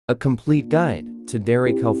a complete guide to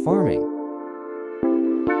dairy cow farming.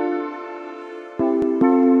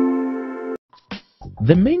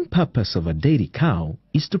 The main purpose of a dairy cow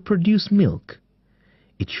is to produce milk.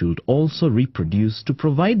 It should also reproduce to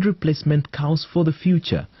provide replacement cows for the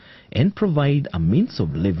future and provide a means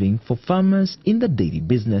of living for farmers in the dairy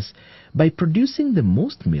business by producing the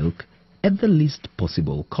most milk at the least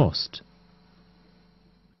possible cost.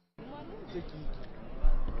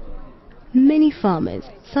 Many farmers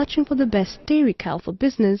searching for the best dairy cow for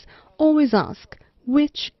business always ask,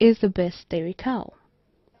 which is the best dairy cow?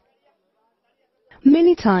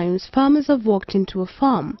 Many times farmers have walked into a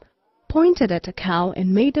farm, pointed at a cow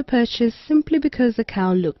and made a purchase simply because the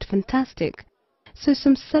cow looked fantastic. So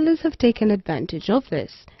some sellers have taken advantage of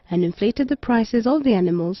this and inflated the prices of the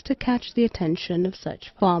animals to catch the attention of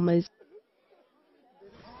such farmers.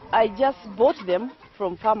 I just bought them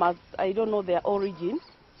from farmers. I don't know their origin.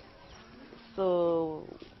 So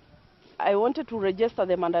I wanted to register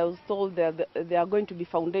them, and I was told that they are going to be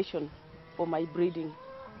foundation for my breeding.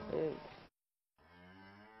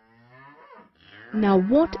 Now,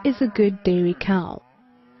 what is a good dairy cow?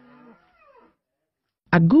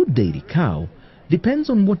 A good dairy cow depends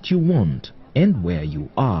on what you want and where you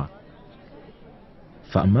are.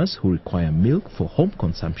 Farmers who require milk for home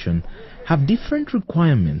consumption have different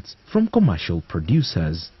requirements from commercial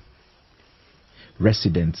producers.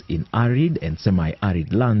 Residents in arid and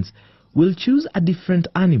semi-arid lands will choose a different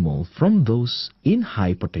animal from those in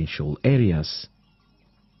high potential areas.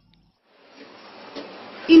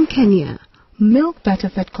 In Kenya, milk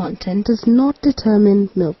butterfat content does not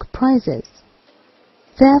determine milk prices.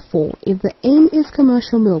 Therefore, if the aim is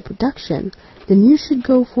commercial milk production, then you should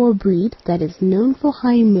go for a breed that is known for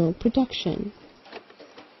high milk production.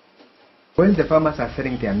 When the farmers are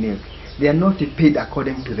selling their milk, they are not paid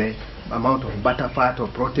according to the amount of butterfat or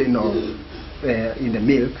protein or in the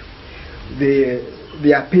milk.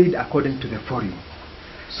 They are paid according to the volume.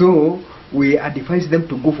 So we advise them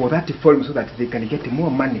to go for that volume so that they can get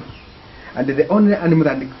more money. And the only animal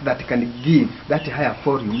that can give that higher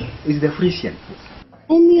volume is the Friesian.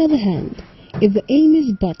 On the other hand, if the aim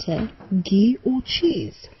is butter, ghee or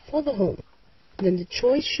cheese for the home, then the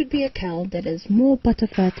choice should be a cow that has more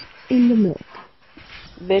butterfat in the milk.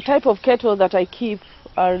 The type of cattle that I keep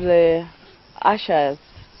are the Ayrshires.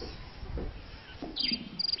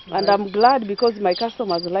 And I'm glad because my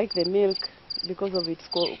customers like the milk because of its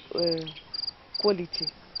quality.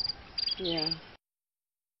 Yeah.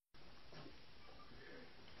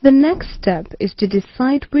 The next step is to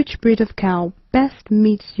decide which breed of cow best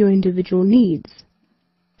meets your individual needs.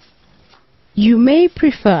 You may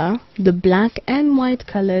prefer the black and white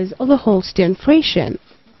colors of the Holstein Friesian,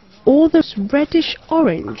 or the reddish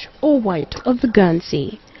orange or white of the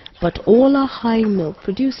Guernsey, but all are high milk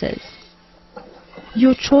producers.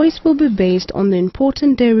 Your choice will be based on the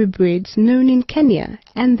important dairy breeds known in Kenya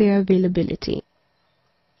and their availability.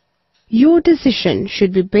 Your decision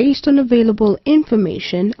should be based on available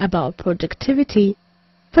information about productivity,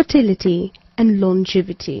 fertility, and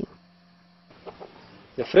longevity.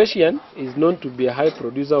 The Friesian is known to be a high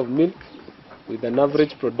producer of milk with an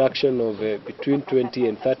average production of between 20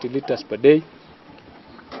 and 30 liters per day.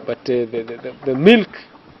 But the milk,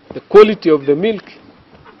 the quality of the milk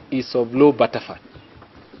is of low butterfat.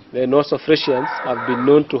 Then also Friesians have been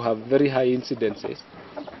known to have very high incidences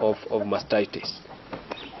of mastitis.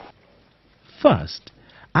 First,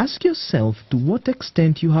 ask yourself to what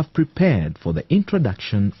extent you have prepared for the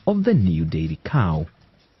introduction of the new dairy cow.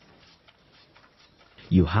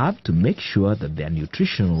 You have to make sure that their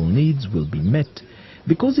nutritional needs will be met,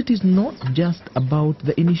 because it is not just about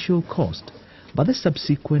the initial cost, but the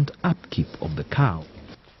subsequent upkeep of the cow.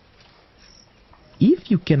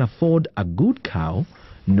 If you can afford a good cow,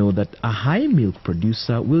 know that a high milk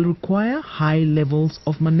producer will require high levels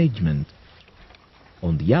of management.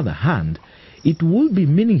 On the other hand, it will be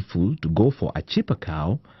meaningful to go for a cheaper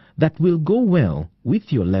cow that will go well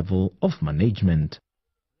with your level of management.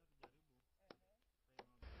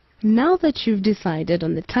 Now that you've decided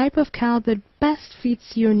on the type of cow that best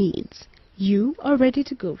fits your needs, you are ready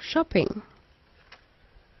to go shopping.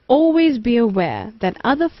 Always be aware that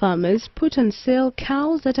other farmers put on sale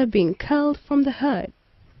cows that are being culled from the herd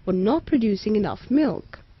or not producing enough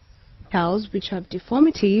milk, cows which have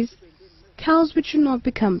deformities, cows which do not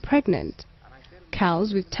become pregnant,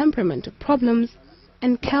 cows with temperamental problems,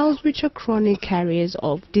 and cows which are chronic carriers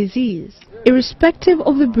of disease. Irrespective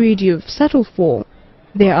of the breed you've settled for,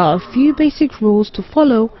 there are a few basic rules to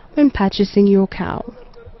follow when purchasing your cow.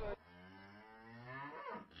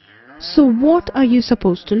 So what are you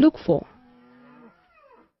supposed to look for?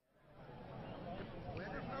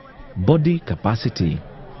 Body capacity.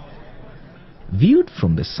 Viewed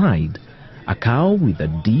from the side, a cow with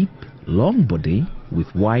a deep, long body with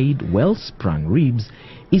wide, well-sprung ribs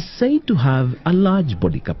is said to have a large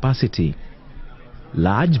body capacity.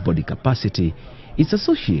 Large body capacity is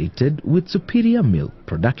associated with superior milk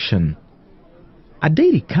production. A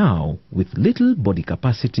dairy cow with little body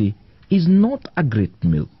capacity is not a great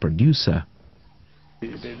milk producer.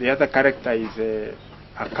 The other character is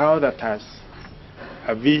a cow that has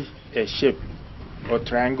a V shape or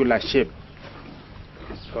triangular shape.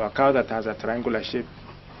 So a cow that has a triangular shape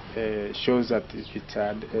shows that it's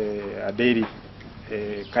a dairy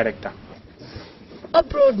character. A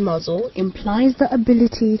broad muzzle implies the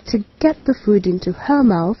ability to get the food into her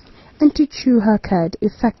mouth and to chew her cud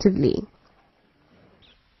effectively.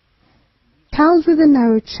 Cows with a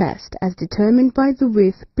narrow chest, as determined by the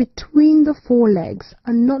width between the forelegs,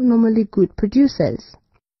 are not normally good producers.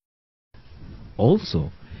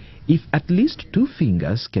 Also, if at least 2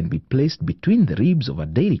 fingers can be placed between the ribs of a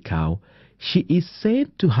dairy cow, she is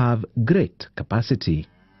said to have great capacity.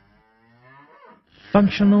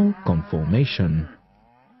 Functional conformation.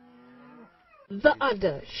 The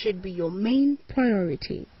udder should be your main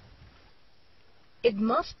priority. It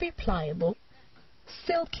must be pliable,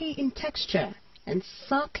 silky in texture, and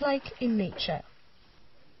sack-like in nature.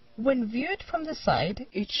 When viewed from the side,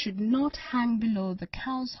 it should not hang below the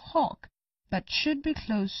cow's hock, but should be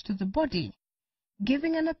close to the body,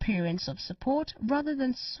 giving an appearance of support rather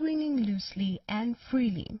than swinging loosely and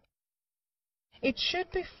freely. It should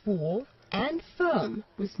be full and firm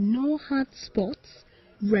with no hard spots,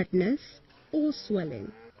 redness, or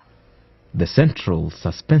swelling. The central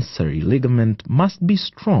suspensory ligament must be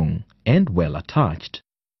strong and well attached.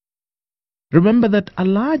 Remember that a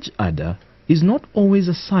large udder is not always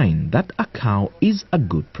a sign that a cow is a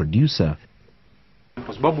good producer.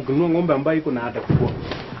 Kwa sababu kununua ng'ombe ambayo iko na ada kubwa,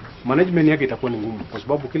 management yake itakuwa ni ngumu, kwa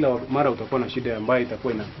sababu kila mara utakuwa na shida ambayo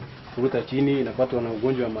itakuwa inafuruta chini, inapatwa na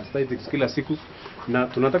ugonjwa wa mastitis kila siku, na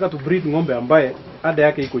tunataka tu breed ng'ombe ambaye ada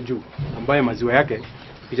yake iko juu, ambaye maziwa yake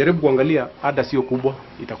ukijaribu kuangalia ada sio kubwa,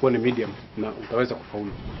 itakuwa ni medium na utaweza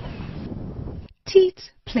kufaulu.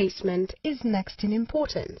 Teat placement is next in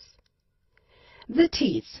importance. The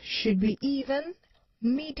teats should be even,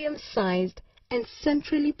 medium-sized, and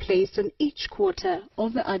centrally placed on each quarter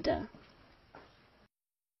of the udder.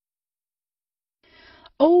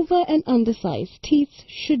 Over and undersized teats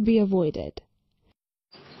should be avoided.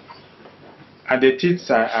 And the teats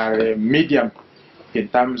are medium in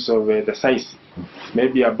terms of the size,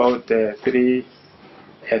 maybe about 3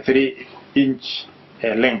 inch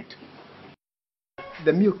length.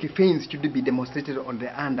 The milky veins should be demonstrated on the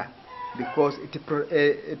under because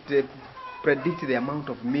it predicts the amount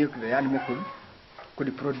of milk the animal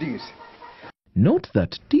could produce. Note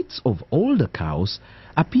that teats of older cows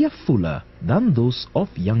appear fuller than those of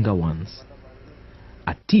younger ones.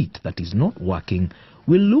 A teat that is not working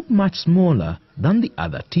will look much smaller than the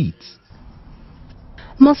other teats.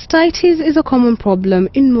 Mastitis is a common problem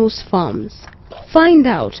in most farms. Find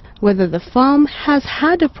out whether the farm has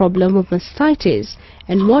had a problem of mastitis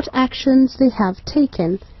and what actions they have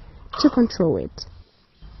taken to control it.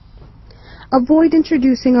 Avoid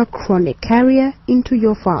introducing a chronic carrier into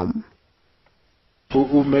your farm.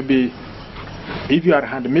 Maybe if you are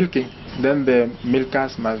hand milking, then the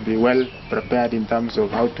milkers must be well prepared in terms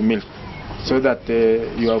of how to milk, so that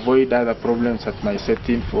you avoid other problems that might set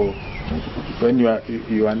in for when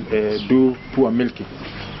you do poor milking.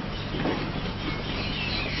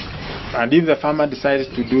 And if the farmer decides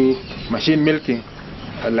to do machine milking,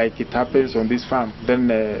 like it happens on this farm, then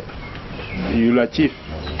you will achieve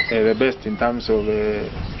the best in terms of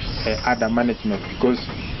udder management, because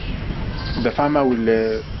the farmer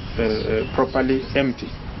will properly empty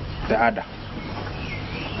the udder.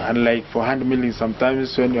 Unlike for hand milking,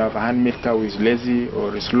 sometimes when you have a hand milk cow who is lazy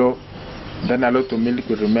or slow, then a lot of milk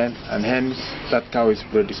will remain, and hence that cow is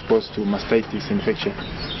predisposed to mastitis infection.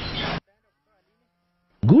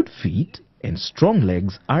 Good feet and strong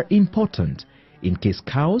legs are important in case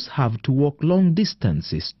cows have to walk long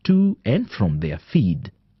distances to and from their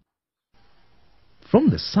feed. From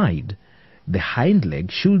the side, the hind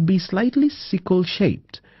leg should be slightly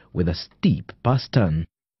sickle-shaped with a steep pastern.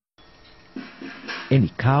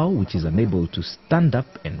 Any cow which is unable to stand up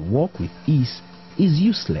and walk with ease is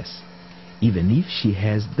useless, even if she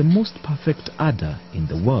has the most perfect udder in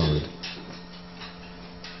the world.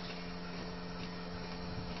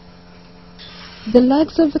 The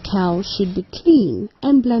legs of the cow should be clean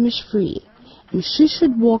and blemish-free, and she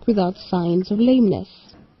should walk without signs of lameness.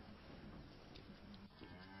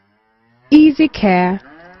 Easy care,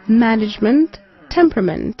 management,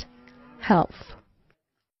 temperament, health.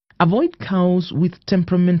 Avoid cows with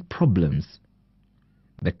temperament problems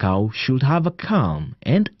The cow should have a calm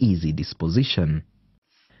and easy disposition.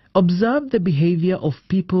 Observe the behavior of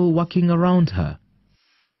people walking around her.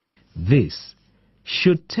 This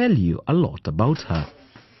should tell you a lot about her.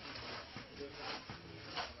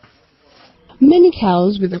 Many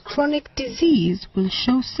cows with a chronic disease will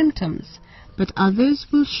show symptoms, but others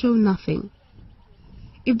will show nothing.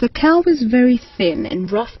 If the cow is very thin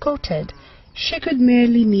and rough-coated, she could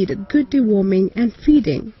merely need a good deworming and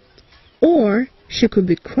feeding, or she could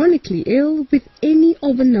be chronically ill with any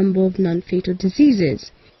of a number of non-fatal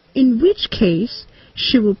diseases, in which case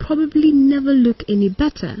she will probably never look any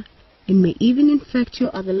better and may even infect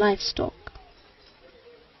your other livestock.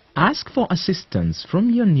 Ask for assistance from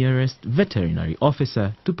your nearest veterinary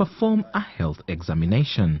officer to perform a health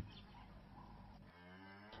examination.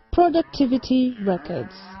 Productivity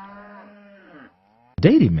records.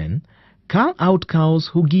 Dairymen cull out cows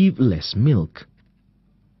who give less milk.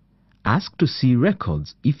 Ask to see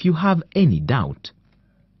records if you have any doubt.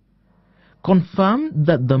 Confirm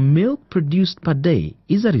that the milk produced per day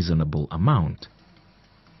is a reasonable amount.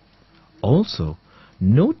 Also,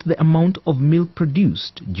 note the amount of milk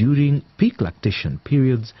produced during peak lactation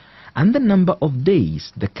periods and the number of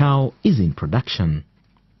days the cow is in production.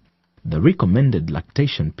 The recommended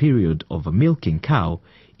lactation period of a milking cow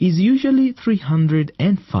is usually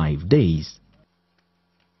 305 days.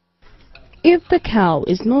 If the cow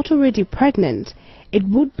is not already pregnant, it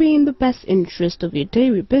would be in the best interest of your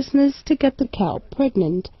dairy business to get the cow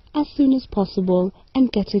pregnant as soon as possible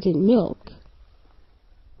and get it in milk.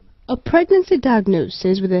 A pregnancy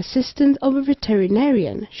diagnosis with the assistance of a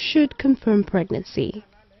veterinarian should confirm pregnancy.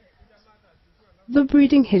 The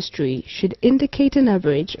breeding history should indicate an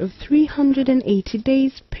average of 380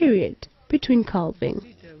 days period between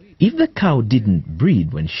calving. If the cow didn't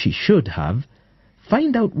breed when she should have,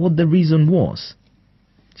 find out what the reason was.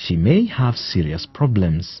 She may have serious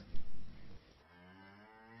problems.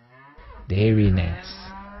 Dairiness.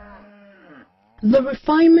 The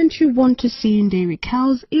refinement you want to see in dairy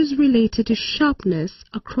cows is related to sharpness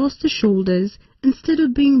across the shoulders instead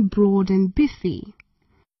of being broad and beefy.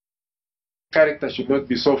 Character should not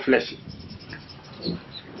be so fleshy.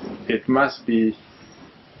 It must be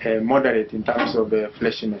moderate in terms of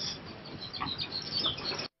fleshiness.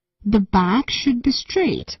 The back should be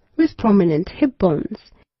straight with prominent hip bones,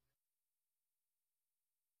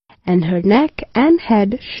 and her neck and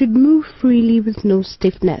head should move freely with no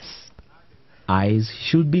stiffness. Eyes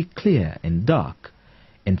should be clear and dark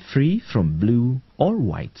and free from blue or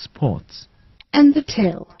white spots. And the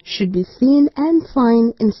tail should be thin and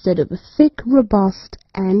fine instead of thick, robust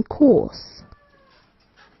and coarse.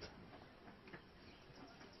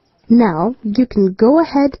 Now you can go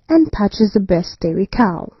ahead and purchase the best dairy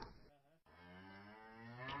cow.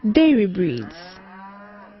 Dairy breeds.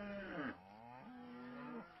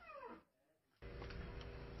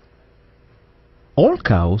 All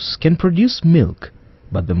cows can produce milk,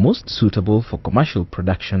 but the most suitable for commercial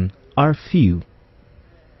production are few.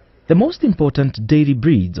 The most important dairy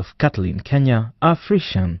breeds of cattle in Kenya are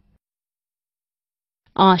Friesian,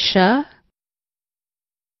 Ayrshire,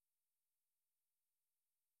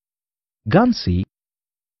 Guernsey,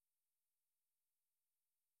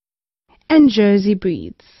 and Jersey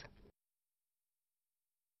breeds.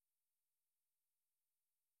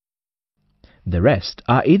 The rest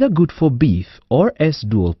are either good for beef or as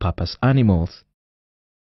dual-purpose animals.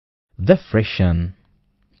 The Friesian.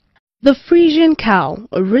 The Friesian cow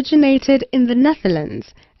originated in the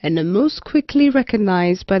Netherlands and are most quickly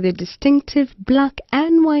recognized by their distinctive black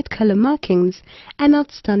and white color markings and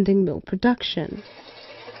outstanding milk production.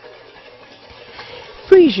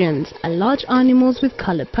 Friesians are large animals with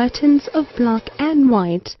color patterns of black and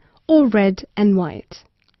white or red and white.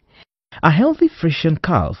 A healthy Friesian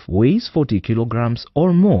calf weighs 40 kilograms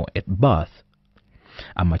or more at birth.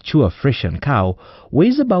 A mature Friesian cow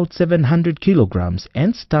weighs about 700 kilograms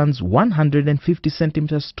and stands 150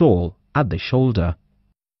 centimeters tall at the shoulder.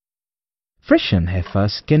 Friesian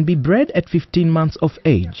heifers can be bred at 15 months of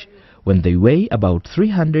age when they weigh about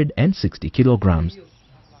 360 kilograms.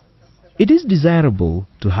 It is desirable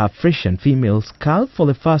to have Friesian females calve for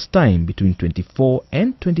the first time between 24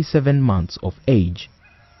 and 27 months of age.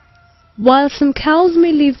 While some cows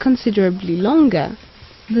may live considerably longer,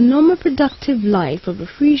 the normal productive life of a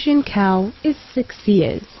Friesian cow is 6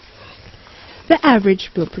 years. The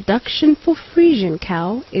average milk production for Friesian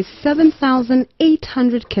cow is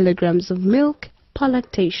 7,800 kilograms of milk per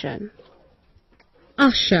lactation.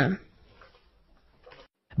 Ayrshire.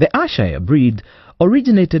 The Ayrshire breed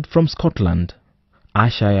originated from Scotland.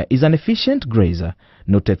 Ayrshire is an efficient grazer,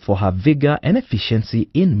 noted for her vigor and efficiency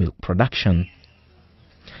in milk production.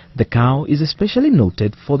 The cow is especially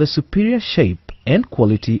noted for the superior shape and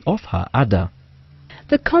quality of her udder.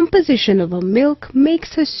 The composition of her milk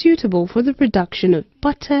makes her suitable for the production of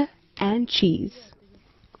butter and cheese.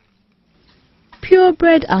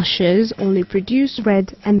 Purebred Ayrshire's only produce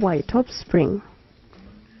red and white offspring.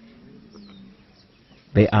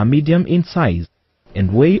 They are medium in size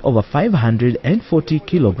and weigh over 540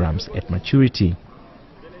 kilograms at maturity.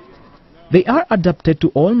 They are adapted to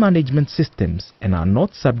all management systems and are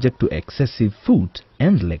not subject to excessive foot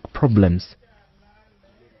and leg problems.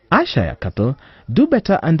 Ayrshire cattle do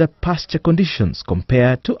better under pasture conditions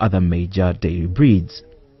compared to other major dairy breeds.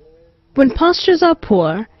 When pastures are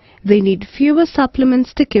poor, they need fewer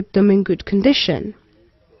supplements to keep them in good condition.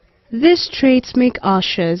 These traits make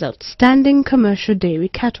Ayrshire's outstanding commercial dairy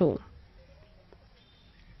cattle.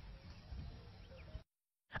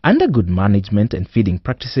 Under good management and feeding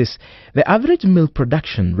practices, the average milk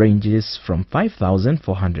production ranges from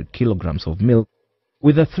 5,400 kilograms of milk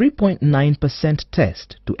with a 3.9%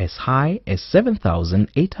 test to as high as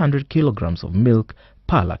 7,800 kilograms of milk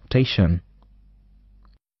per lactation.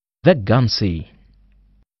 The Guernsey.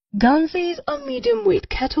 Guernseys are medium-weight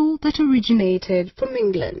cattle that originated from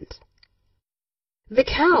England. The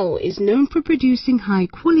cow is known for producing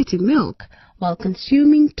high-quality milk while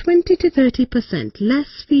consuming 20 to 30%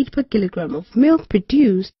 less feed per kilogram of milk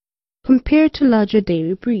produced compared to larger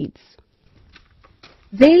dairy breeds.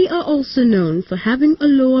 They are also known for having a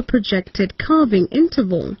lower projected calving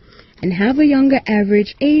interval and have a younger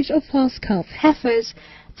average age of fast calf heifers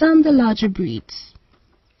than the larger breeds.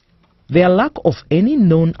 Their lack of any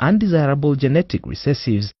known undesirable genetic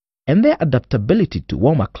recessives and their adaptability to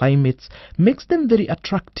warmer climates makes them very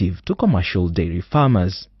attractive to commercial dairy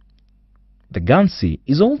farmers. The Guernsey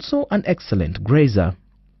is also an excellent grazer.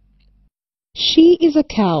 She is a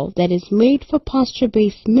cow that is made for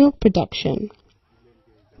pasture-based milk production.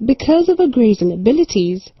 Because of her grazing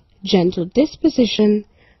abilities, gentle disposition,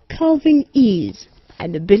 calving ease,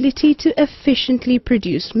 and ability to efficiently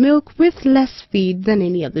produce milk with less feed than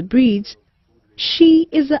any other breeds, she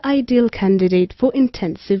is the ideal candidate for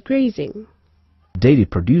intensive grazing. Dairy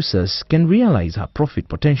producers can realize her profit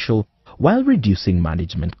potential while reducing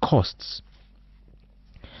management costs.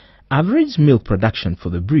 Average milk production for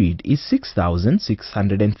the breed is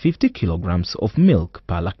 6,650 kilograms of milk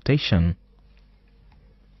per lactation.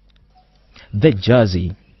 The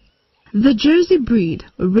Jersey. The Jersey breed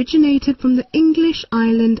originated from the English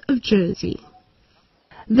island of Jersey.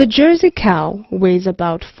 The Jersey cow weighs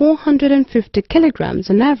about 450 kilograms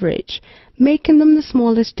on average, making them the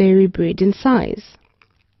smallest dairy breed in size.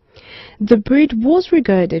 The breed was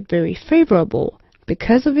regarded very favorable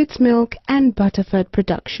because of its milk and butterfat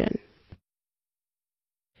production.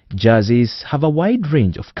 Jerseys have a wide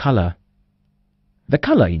range of color. The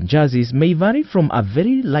color in jerseys may vary from a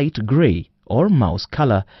very light gray or mouse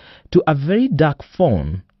color to a very dark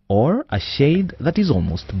fawn or a shade that is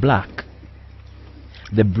almost black.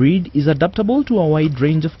 The breed is adaptable to a wide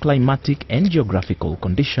range of climatic and geographical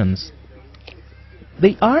conditions.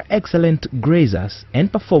 They are excellent grazers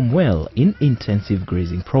and perform well in intensive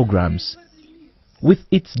grazing programs. With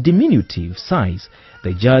its diminutive size,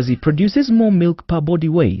 the Jersey produces more milk per body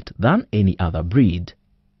weight than any other breed.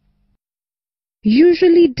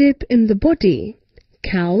 Usually deep in the body,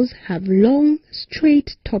 cows have long,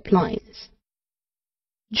 straight top lines.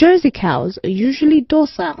 Jersey cows are usually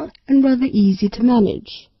docile and rather easy to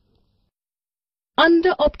manage.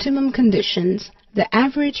 Under optimum conditions, the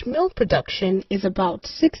average milk production is about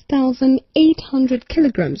 6,800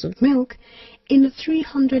 kilograms of milk in a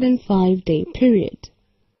 305-day period.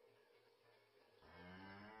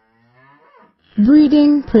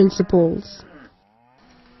 Breeding principles.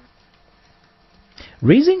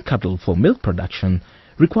 Raising cattle for milk production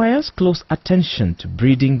requires close attention to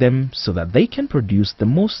breeding them so that they can produce the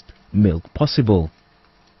most milk possible.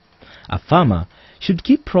 A farmer should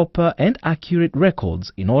keep proper and accurate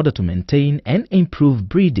records in order to maintain and improve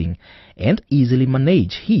breeding and easily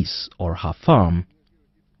manage his or her farm.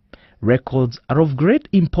 Records are of great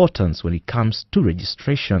importance when it comes to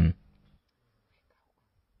registration.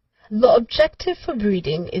 The objective for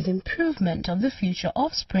breeding is improvement of the future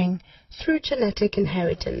offspring through genetic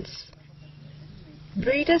inheritance.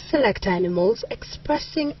 Breeders select animals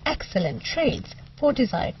expressing excellent traits for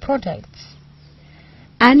desired products.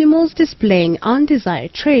 Animals displaying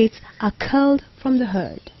undesired traits are culled from the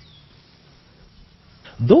herd.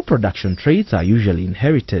 Though production traits are usually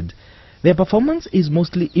inherited, their performance is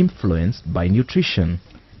mostly influenced by nutrition,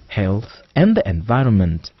 health, and the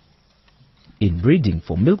environment. In breeding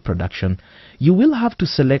for milk production, you will have to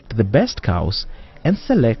select the best cows and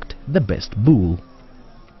select the best bull.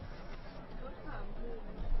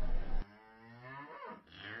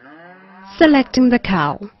 Selecting the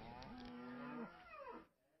cow.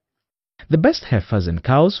 The best heifers and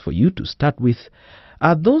cows for you to start with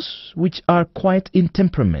are those which are quiet in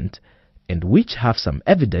temperament and which have some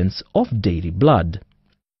evidence of dairy blood.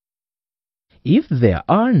 If there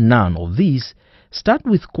are none of these, start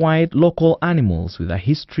with quiet local animals with a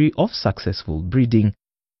history of successful breeding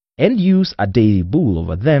and use a dairy bull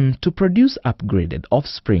over them to produce upgraded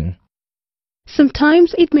offspring.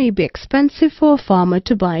 Sometimes it may be expensive for a farmer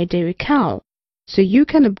to buy a dairy cow, so you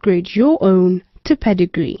can upgrade your own to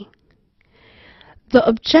pedigree. The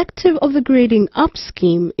objective of the grading up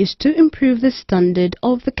scheme is to improve the standard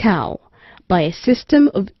of the cow by a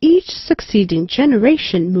system of each succeeding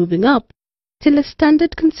generation moving up till a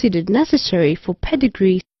standard considered necessary for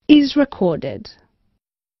pedigree is recorded.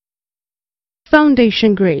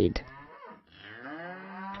 Foundation grade.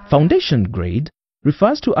 Foundation grade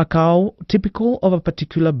refers to a cow typical of a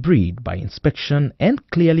particular breed by inspection and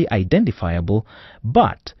clearly identifiable,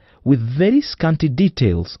 but with very scanty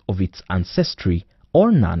details of its ancestry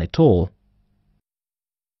or none at all.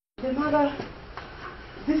 The mother,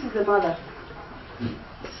 this is the mother.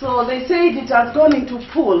 So they said it has gone into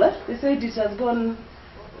pool. They said it has gone.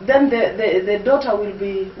 Then the daughter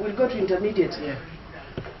will go to intermediate.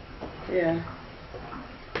 Yeah.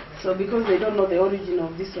 So because they don't know the origin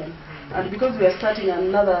of this one, and because we are starting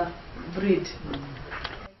another breed.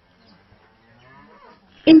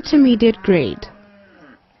 Intermediate grade.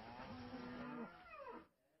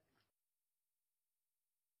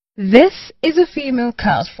 This is a female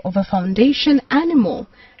calf of a foundation animal,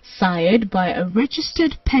 sired by a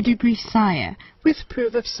registered pedigree sire with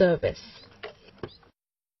proof of service.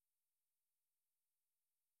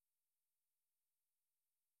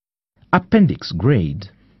 Appendix grade.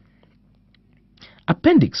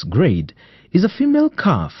 Appendix grade is a female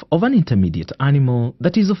calf of an intermediate animal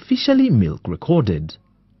that is officially milk recorded.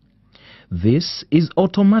 This is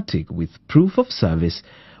automatic with proof of service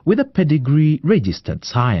with a pedigree registered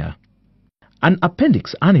sire. An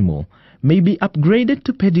appendix animal may be upgraded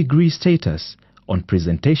to pedigree status on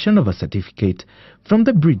presentation of a certificate from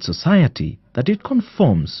the breed society that it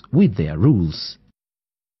conforms with their rules.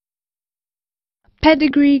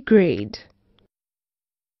 Pedigree grade.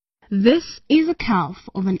 This is a calf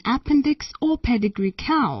of an appendix or pedigree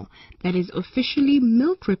cow that is officially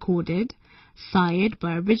milk recorded, sired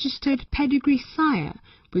by a registered pedigree sire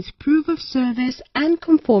with proof of service and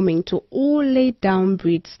conforming to all laid down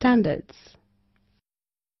breed standards.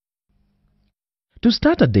 To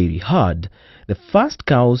start a dairy herd, the first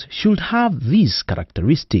cows should have these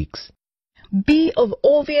characteristics. Be of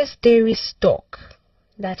obvious dairy stock,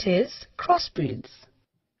 that is, crossbreeds.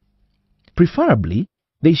 Preferably,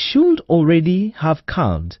 they should already have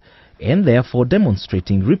calved and therefore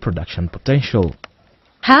demonstrating reproduction potential.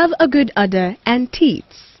 Have a good udder and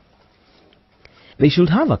teats. They should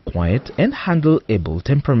have a quiet and handle-able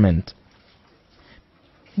temperament.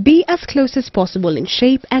 Be as close as possible in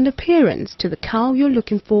shape and appearance to the cow you're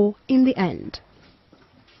looking for in the end.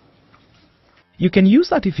 You can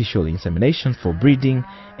use artificial insemination for breeding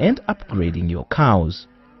and upgrading your cows.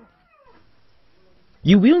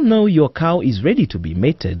 You will know your cow is ready to be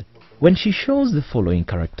mated when she shows the following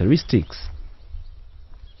characteristics.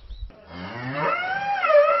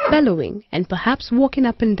 Bellowing and perhaps walking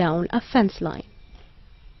up and down a fence line.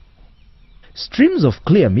 Streams of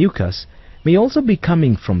clear mucus may also be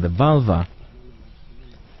coming from the vulva.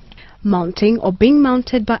 Mounting or being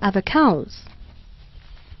mounted by other cows.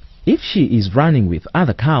 If she is running with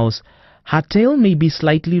other cows, her tail may be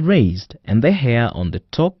slightly raised and the hair on the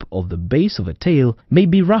top of the base of a tail may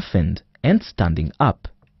be roughened and standing up.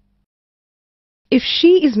 If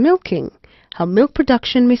she is milking, her milk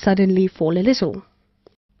production may suddenly fall a little.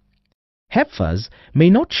 Heifers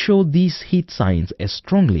may not show these heat signs as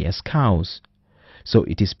strongly as cows, so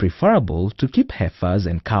it is preferable to keep heifers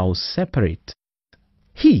and cows separate.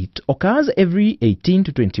 Heat occurs every 18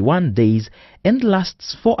 to 21 days and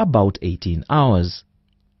lasts for about 18 hours.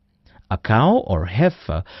 A cow or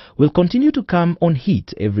heifer will continue to come on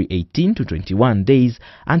heat every 18 to 21 days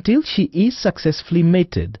until she is successfully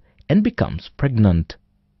mated and becomes pregnant.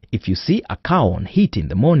 If you see a cow on heat in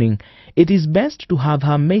the morning, it is best to have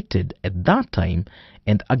her mated at that time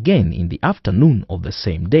and again in the afternoon of the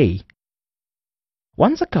same day.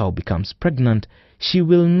 Once a cow becomes pregnant, she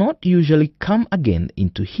will not usually come again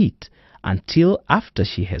into heat until after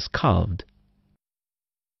she has calved.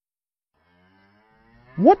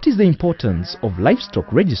 What is the importance of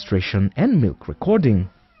livestock registration and milk recording?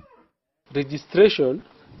 Registration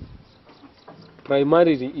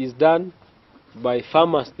primarily is done by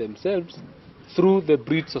farmers themselves through the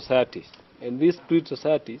breed societies, and these breed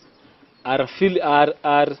societies are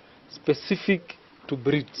specific to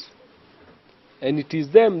breeds. And it is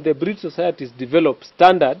them, the breed societies, develop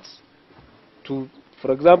standards to,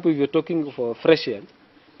 for example, if you're talking for Friesian,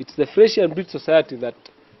 it's the Friesian Breed Society that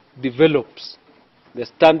develops the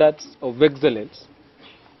standards of excellence,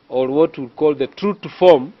 or what we call the true to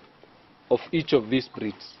form of each of these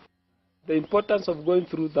breeds. The importance of going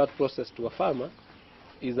through that process to a farmer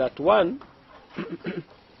is that, one,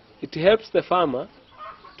 it helps the farmer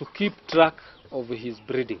to keep track of his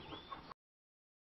breeding.